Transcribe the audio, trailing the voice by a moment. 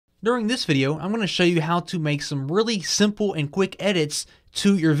During this video, I'm going to show you how to make some really simple and quick edits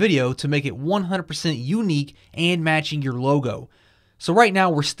to your video to make it 100% unique and matching your logo. So right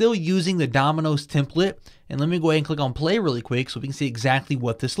now we're still using the dominoes template, and let me go ahead and click on play really quick so we can see exactly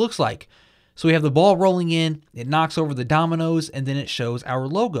what this looks like. So we have the ball rolling in, it knocks over the dominoes, and then it shows our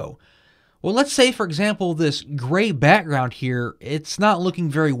logo. Well, let's say, for example, this gray background here, it's not looking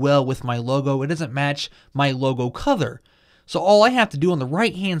very well with my logo. It doesn't match my logo color. So all I have to do on the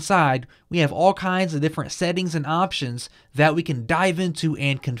right-hand side, we have all kinds of different settings and options that we can dive into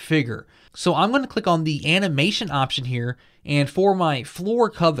and configure. So I'm going to click on the animation option here, and for my floor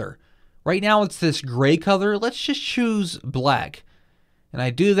color, right now it's this gray color. Let's just choose black. And I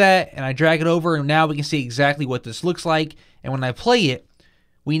do that, and I drag it over, and now we can see exactly what this looks like. And when I play it,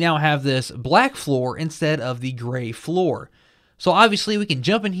 we now have this black floor instead of the gray floor. So obviously we can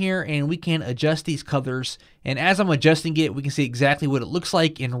jump in here and we can adjust these colors, and as I'm adjusting it, we can see exactly what it looks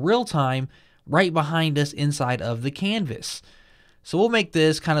like in real time right behind us inside of the canvas. So we'll make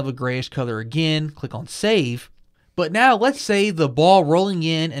this kind of a grayish color again, click on save. But now let's say the ball rolling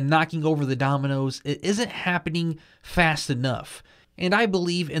in and knocking over the dominoes, it isn't happening fast enough. And I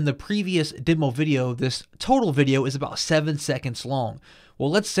believe in the previous demo video, this total video is about 7 seconds long. Well,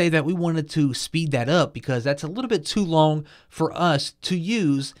 let's say that we wanted to speed that up because that's a little bit too long for us to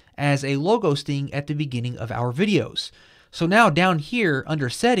use as a logo sting at the beginning of our videos. So now down here under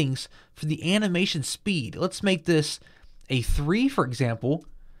settings for the animation speed, let's make this a 3, for example.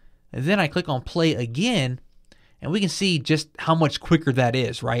 And then I click on play again, and we can see just how much quicker that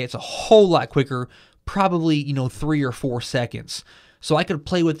is, right? It's a whole lot quicker, probably, 3 or 4 seconds. So I could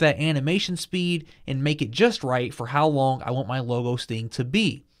play with that animation speed and make it just right for how long I want my logo sting to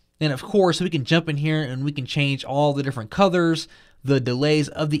be. And of course, we can jump in here and we can change all the different colors, the delays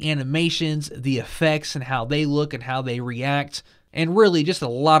of the animations, the effects and how they look and how they react, and really just a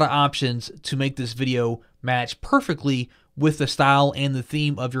lot of options to make this video match perfectly with the style and the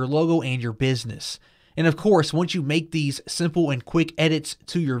theme of your logo and your business. And of course, once you make these simple and quick edits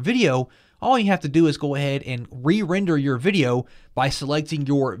to your video, all you have to do is go ahead and re-render your video by selecting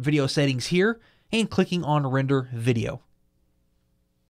your video settings here and clicking on render video.